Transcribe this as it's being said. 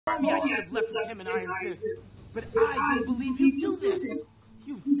army I should have left with him and Iron Fist. But I didn't believe you'd do this.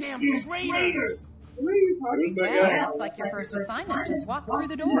 You damn traitors! Well, looks like your first assignment. Just walk through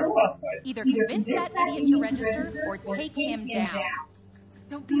the door. Either convince that idiot to register or take him down.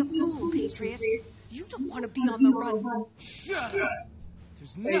 Don't be a fool, Patriot. You don't want to be on the run. Shut up!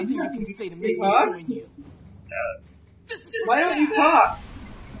 There's nothing you can say to make me join you. Why don't you talk?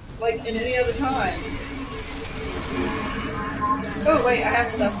 Like in any other time. Oh wait, I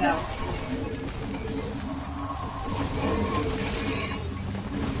have stuff now.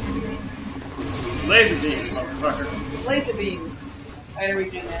 Laser beam, motherfucker. Laser beam. I gotta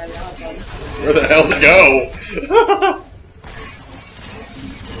reach in there. Where the hell to go?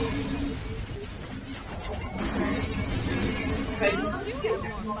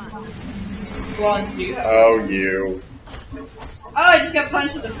 Oh, you. Oh, I just got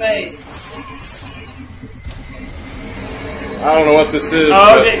punched in the face. I don't know what this is.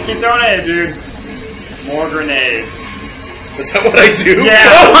 Oh, keep throwing it, dude. More grenades. Is that what I do?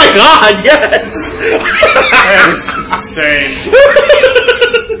 Yeah. Oh my god, yes! That is insane.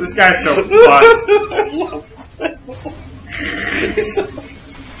 This guy's so fucked.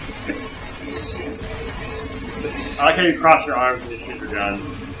 I like how you cross your arms and you shoot your gun.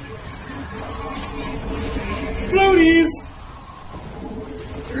 Explodies!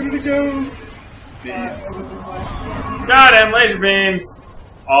 Where did it go? Got him, laser beams!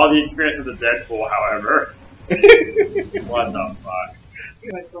 All the experience with the Deadpool, however. What the fuck?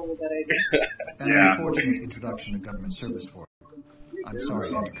 An unfortunate introduction to government service for him. I'm sorry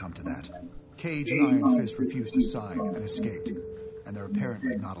it had to come to that. Cage and Iron Fist refused to sign and escaped, and they're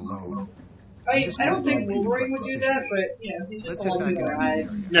apparently not alone. I don't think Wolverine would do that, but, you know, he's just Let's the head one back who into the arrived.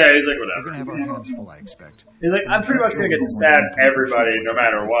 area. Yeah, he's like, We're whatever. gonna have our hands full, I expect. He's like, I'm pretty much gonna get to stab everybody no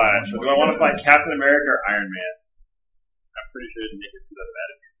matter what. So do I want to fight Captain America or Iron Man? I'm pretty sure he didn't make a suit out of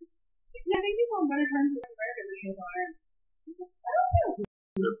that. Yeah, I think he's on better terms with America than he is on Iron.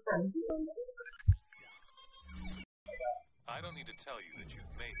 I don't need to tell you that you've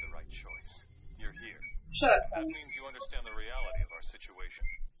made the right choice. You're here. Shut up, That means you understand the reality of our situation.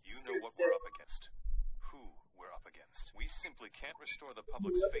 You know what we're up against. Who we're up against. We simply can't restore the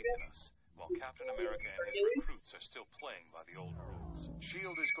public's faith in us, while Captain America and his recruits are still playing by the old rules.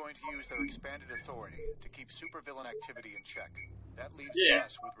 S.H.I.E.L.D. is going to use their expanded authority to keep supervillain activity in check. That leaves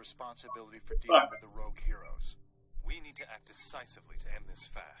us with responsibility for dealing with the rogue heroes. We need to act decisively to end this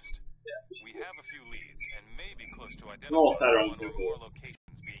fast. We have a few leads, and may be close to identifying one or more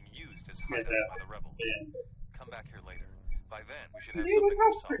locations being used as hideouts by the rebels. Come back here later. By then, we should have something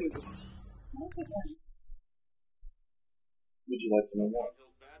more solid. Would you like to know more?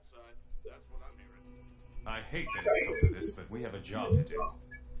 I hate that it's come to this, but we have a job to do.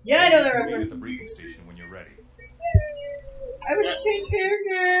 Yeah, I know the Meet reference. at the briefing station when you're ready. I wish to change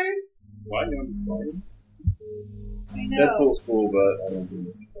character. Why do you understand? I know. Deadpool's cool, but I don't think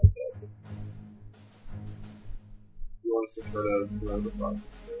it's like that. You want us to try to remember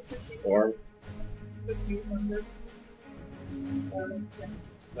the Storm?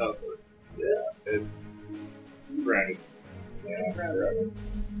 No, yeah, it's granted. Yeah, forever.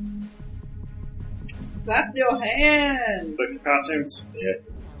 Clap your hands. Look at costumes. Yeah.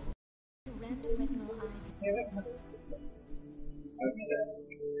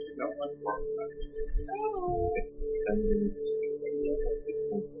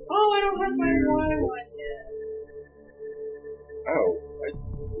 Oh, I don't have my water one yet. Oh,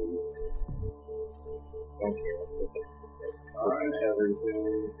 okay. Alright,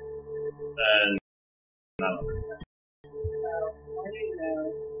 everything. And no.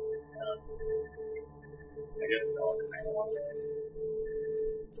 I guess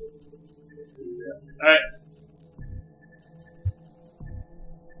Alright.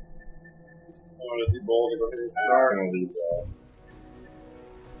 I want to do bold and go ahead and start. I'm going to leave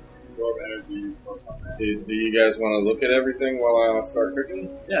energy. Do you guys want to look at everything while I start cooking?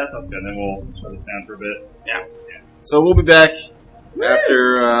 Yeah, that sounds good. Then we'll shut this down for a bit. Yeah. So we'll be back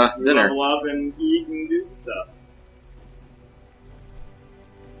after dinner. Level up and eat and do some stuff.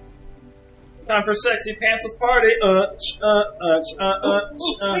 Time for sexy pantsless party. Yeah,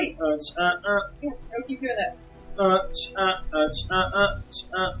 I'll keep doing that.